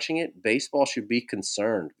time watching it, baseball should be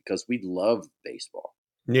concerned because we love baseball.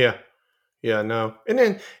 Yeah. Yeah, no.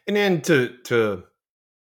 And then to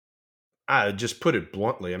I just put it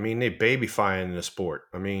bluntly. I mean, they babyfying the sport.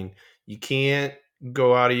 I mean, you can't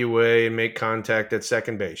go out of your way and make contact at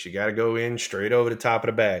second base. You got to go in straight over the top of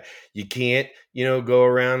the bag. You can't, go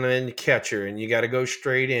around and the catcher, and you got to go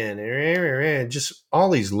straight in. And just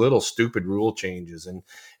all these little stupid rule changes, and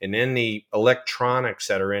then the electronics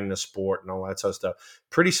that are in the sport and all that sort of stuff.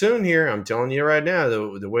 Pretty soon here, I'm telling you right now,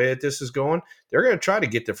 the way that this is going, they're going to try to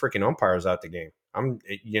get the freaking umpires out the game. And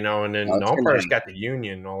Oh, then the it's gonna umpires be got the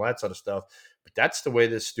union and all that sort of stuff. But that's the way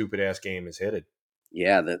this stupid ass game is headed.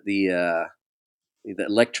 yeah, the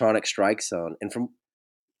electronic strike zone. And from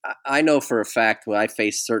I know for a fact when I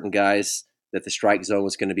faced certain guys that the strike zone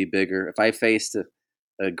was going to be bigger. If I faced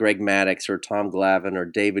a Greg Maddux or Tom Glavine or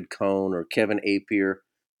David Cohn or Kevin Apier,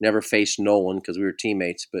 never faced Nolan because we were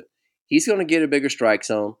teammates, but he's going to get a bigger strike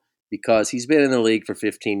zone because he's been in the league for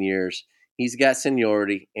 15 years. He's got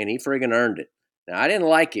seniority and he friggin' earned it. Now I didn't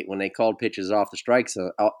like it when they called pitches off the strike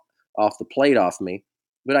zone, off the plate off me,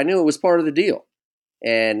 but I knew it was part of the deal.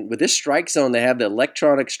 And with this strike zone, they have the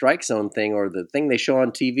electronic strike zone thing or the thing they show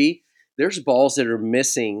on TV. There's balls that are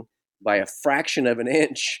missing by a fraction of an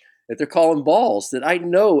inch that they're calling balls that I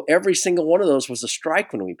know every single one of those was a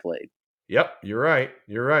strike when we played. Yep, you're right.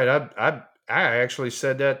 You're right. I actually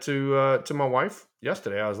said that to my wife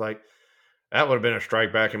yesterday. I was like, that would have been a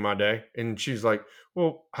strike back in my day. And she's like,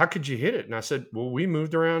 well, how could you hit it? And I said, well, we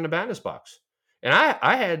moved around the batter's box. And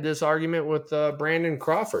I had this argument with Brandon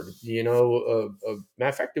Crawford. Matter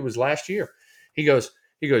of fact, it was last year. He goes,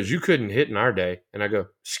 you couldn't hit in our day. And I go,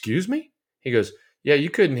 excuse me? He goes, yeah, you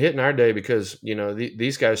couldn't hit in our day because,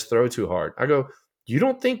 these guys throw too hard. I go, you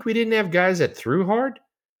don't think we didn't have guys that threw hard?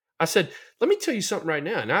 I said, let me tell you something right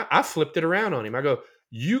now. And I flipped it around on him. I go,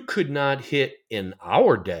 you could not hit in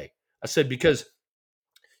our day. I said, because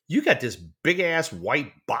you got this big ass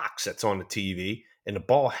white box that's on the TV, and the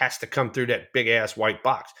ball has to come through that big ass white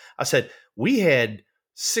box. I said, we had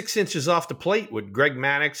 6 inches off the plate with Greg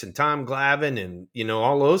Maddux and Tom Glavine and,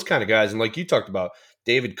 all those kind of guys. And like you talked about,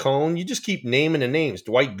 David Cohn, you just keep naming the names,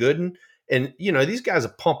 Dwight Gooden. And, these guys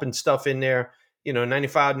are pumping stuff in there,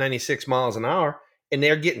 95, 96 miles an hour, and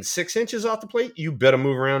they're getting 6 inches off the plate. You better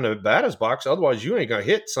move around the batter's box. Otherwise, you ain't going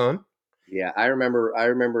to hit, son. Yeah, I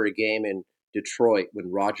remember a game in Detroit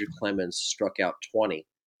when Roger Clemens struck out 20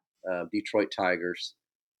 Detroit Tigers.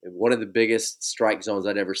 One of the biggest strike zones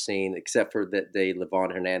I'd ever seen, except for that day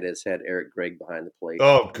Levon Hernandez had Eric Gregg behind the plate.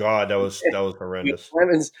 Oh, God, that was horrendous.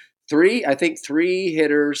 Clemens, I think three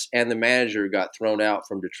hitters and the manager got thrown out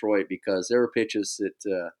from Detroit because there were pitches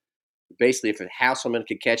that basically, if Hasselman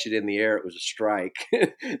could catch it in the air, it was a strike.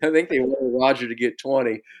 I think they wanted Roger to get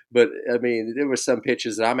 20, but I mean, there were some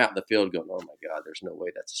pitches that I'm out in the field going, "Oh my God, there's no way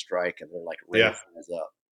that's a strike," and they're like Yeah. raising us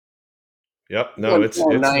up. Yep. No, it's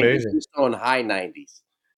 90s. amazing. He's throwing high 90s,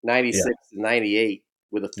 Yeah. 96 to 98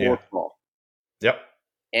 with a Yeah. forkball, Yep.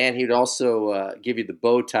 and he'd also give you the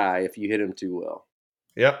bow tie if you hit him too well.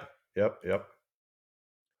 Yep. Yep. Yep.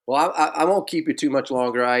 Well, I won't keep you too much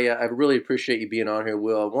longer. I really appreciate you being on here,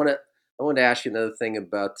 Will. I want to ask you another thing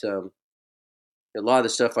about a lot of the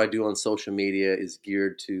stuff I do on social media is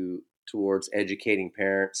geared towards educating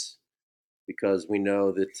parents because we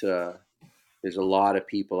know that there's a lot of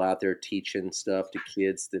people out there teaching stuff to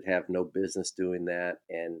kids that have no business doing that,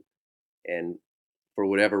 and for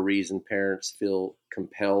whatever reason, parents feel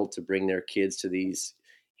compelled to bring their kids to these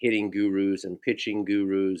hitting gurus and pitching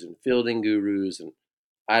gurus and fielding gurus, and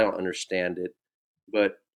I don't understand it.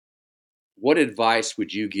 But what advice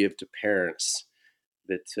would you give to parents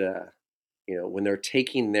that when they're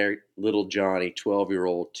taking their little Johnny,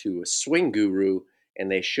 12-year-old, to a swing guru,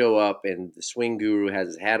 and they show up and the swing guru has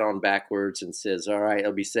his hat on backwards and says, "All right,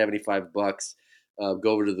 it'll be $75. Go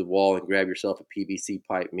over to the wall and grab yourself a PVC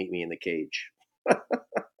pipe. Meet me in the cage."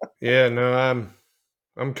 Yeah, no,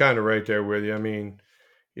 I'm kind of right there with you. I mean,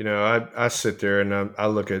 I sit there and I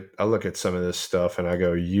look at some of this stuff and I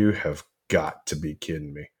go, you have got to be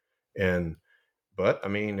kidding me. But I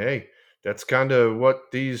mean, hey, that's kind of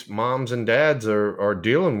what these moms and dads are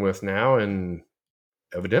dealing with now, and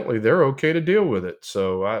evidently they're okay to deal with it.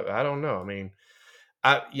 So I don't know. I mean,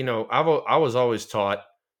 I was always taught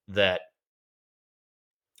that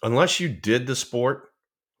unless you did the sport,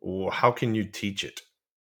 how can you teach it?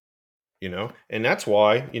 And that's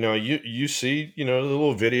why you see the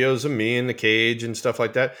little videos of me in the cage and stuff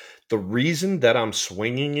like that. The reason that I'm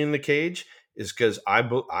swinging in the cage is because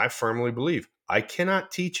I firmly believe I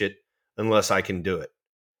cannot teach it unless I can do it.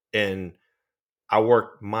 And I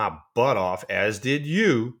worked my butt off, as did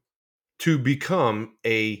you, to become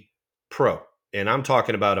a pro. And I'm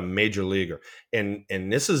talking about a major leaguer. And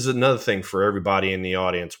this is another thing for everybody in the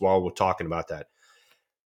audience while we're talking about that.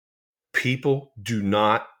 People do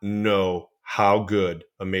not know how good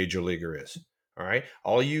a major leaguer is. All right.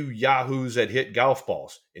 All you yahoos that hit golf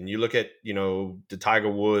balls and you look at, the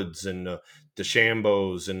Tiger Woods and the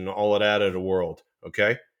DeChambeaus and all of that of the world.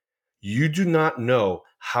 Okay. You do not know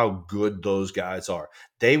how good those guys are.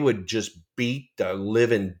 They would just beat the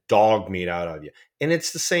living dog meat out of you. And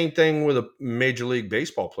it's the same thing with a Major League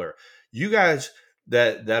Baseball player. You guys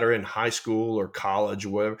that are in high school or college or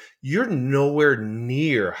whatever, you're nowhere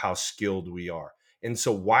near how skilled we are. And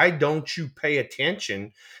so why don't you pay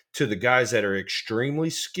attention to the guys that are extremely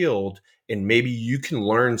skilled, and maybe you can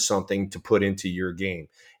learn something to put into your game?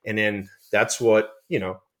 And then that's what,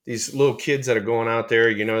 these little kids that are going out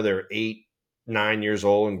there, they're 8, 9 years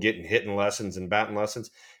old and getting hitting lessons and batting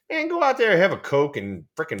lessons. Man, go out there, have a Coke and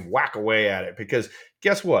freaking whack away at it. Because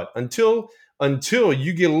guess what? Until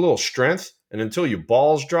you get a little strength and until your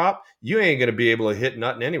balls drop, you ain't going to be able to hit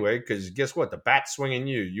nothing anyway. Because guess what? The bat's swinging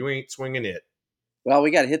you. You ain't swinging it. Well,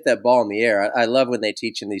 we got to hit that ball in the air. I love when they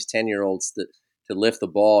teaching these 10-year-olds to lift the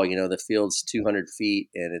ball. The field's 200 feet,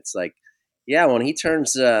 and it's like, yeah, when he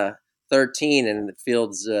turns 13 and the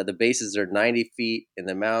field's the bases are 90 feet and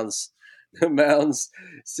the mound's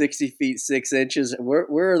 60 feet 6 inches.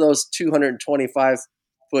 Where are those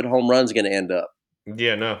 225-foot home runs going to end up?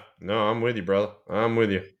 Yeah, no, I'm with you, brother. I'm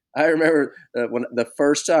with you. I remember when the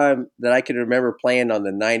first time that I can remember playing on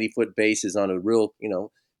the 90-foot bases on a real,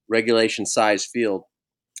 regulation size field.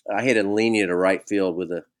 I hit a leaning to right field with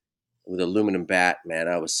aluminum bat. Man,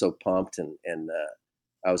 I was so pumped, and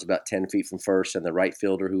I was about 10 feet from first, and the right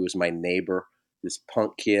fielder, who was my neighbor, this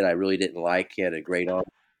punk kid I really didn't like, he had a great arm.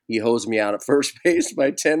 He hosed me out at first base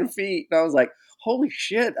by 10 feet, and I was like, "Holy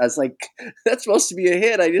shit!" I was like, "That's supposed to be a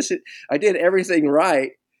hit." I did everything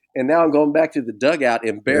right, and now I'm going back to the dugout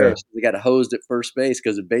embarrassed. Yeah. We got hosed at first base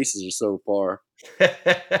because the bases are so far.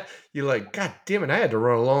 You're like, God damn it! I had to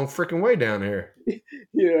run a long freaking way down here.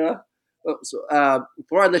 Yeah. So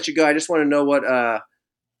before I let you go, I just want to know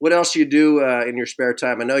what else you do in your spare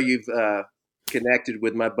time. I know you've connected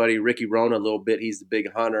with my buddy Ricky Rona a little bit. He's the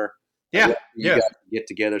big hunter. I'd Yeah, love for you yeah. guys to get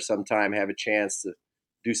together sometime, have a chance to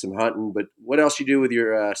do some hunting. But what else you do with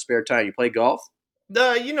your spare time? You play golf?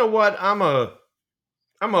 You know what? I'm a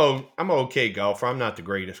okay golfer. I'm not the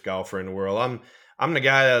greatest golfer in the world. I'm the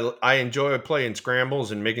guy that I enjoy playing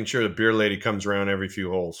scrambles and making sure the beer lady comes around every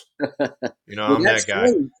few holes. With I'm that that guy.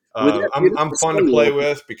 swing, with that I'm beautiful fun to swing, play though.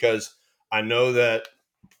 with because I know that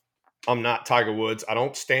I'm not Tiger Woods. I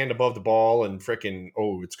don't stand above the ball and freaking,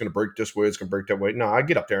 oh, it's going to break this way, it's going to break that way. No, I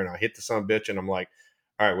get up there and I hit the son of a bitch and I'm like,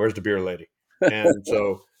 all right, where's the beer lady? And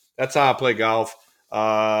so that's how I play golf.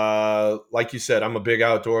 Like you said, I'm a big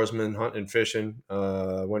outdoorsman, hunting and fishing.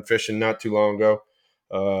 Went fishing not too long ago.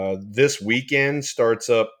 This weekend starts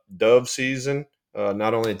up dove season,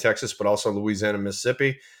 not only in Texas, but also Louisiana,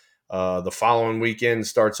 Mississippi. The following weekend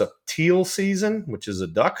starts up teal season, which is a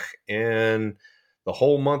duck. And the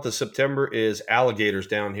whole month of September is alligators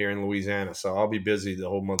down here in Louisiana. So I'll be busy the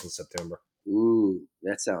whole month of September. Ooh,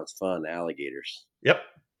 that sounds fun. Alligators. Yep.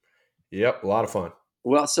 Yep. A lot of fun.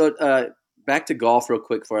 Well, so back to golf real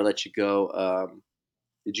quick before I let you go.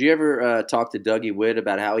 Did you ever talk to Dougie Witt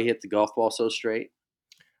about how he hit the golf ball so straight?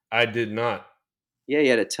 I did not. Yeah, he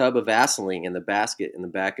had a tub of Vaseline in the basket in the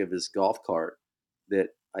back of his golf cart that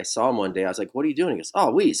I saw him one day. I was like, "What are you doing?" He goes,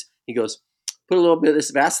 "Oh, Weeze." He goes, "Put a little bit of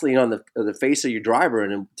this Vaseline on the face of your driver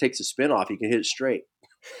and it takes the spin off. You can hit it straight."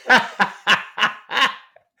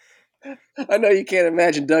 I I know you can't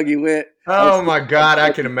imagine Dougie Witt. Oh my God,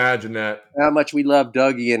 I can imagine that. How much we love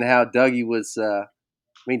Dougie and how Dougie was.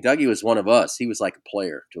 Dougie was one of us. He was like a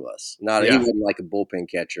player to us. He Yeah. wasn't like a bullpen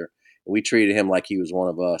catcher. We treated him like he was one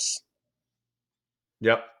of us.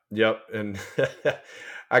 Yep. Yep. And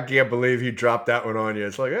I can't believe he dropped that one on you.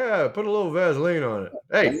 It's like, yeah, put a little Vaseline on it.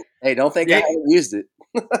 Hey, don't think You I ain't, haven't used it.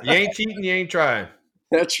 you ain't cheating, you ain't trying.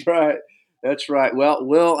 That's right. That's right. Well,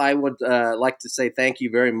 Will, I would like to say thank you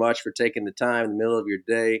very much for taking the time in the middle of your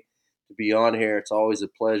day to be on here. It's always a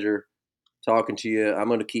pleasure talking to you. I'm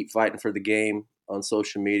going to keep fighting for the game on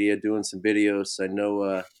social media, doing some videos. I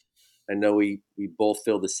know we both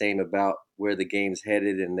feel the same about where the game's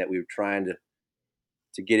headed, and that we were trying to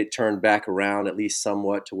get it turned back around at least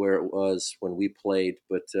somewhat to where it was when we played.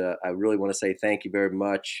 But I really want to say thank you very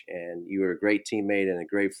much, and you were a great teammate and a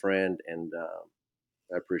great friend, and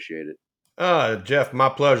I appreciate it. Jeff, my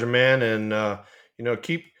pleasure, man. And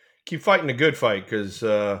keep fighting the good fight, because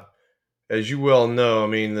as you well know, I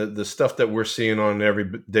mean, the stuff that we're seeing on an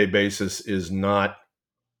everyday basis is not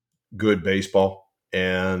good baseball.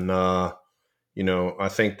 And I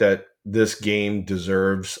think that this game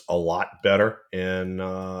deserves a lot better. And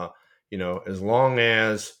as long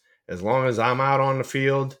as I'm out on the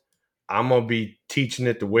field, I'm gonna be teaching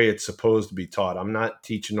it the way it's supposed to be taught. I'm not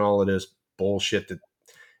teaching all of this bullshit that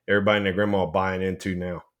everybody and their grandma are buying into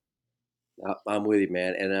now. I'm with you,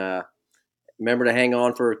 man. And remember to hang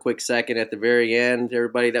on for a quick second at the very end,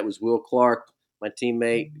 everybody. That was Will Clark, my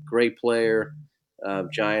teammate, great player.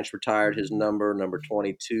 Giants retired his number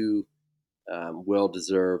 22. Well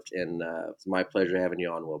deserved, and it's my pleasure having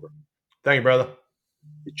you on, Wilbur. Thank you, brother.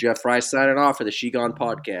 It's Jeff Frye signing off for the She Gone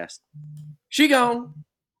podcast. She Gone.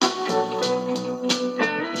 The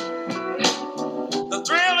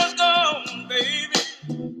thrill is gone, baby.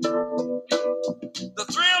 The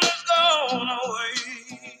thrill is gone away.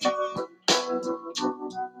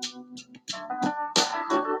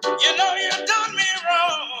 You know you done me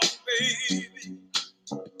wrong, baby,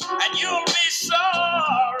 and you'll be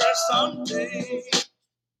sorry someday.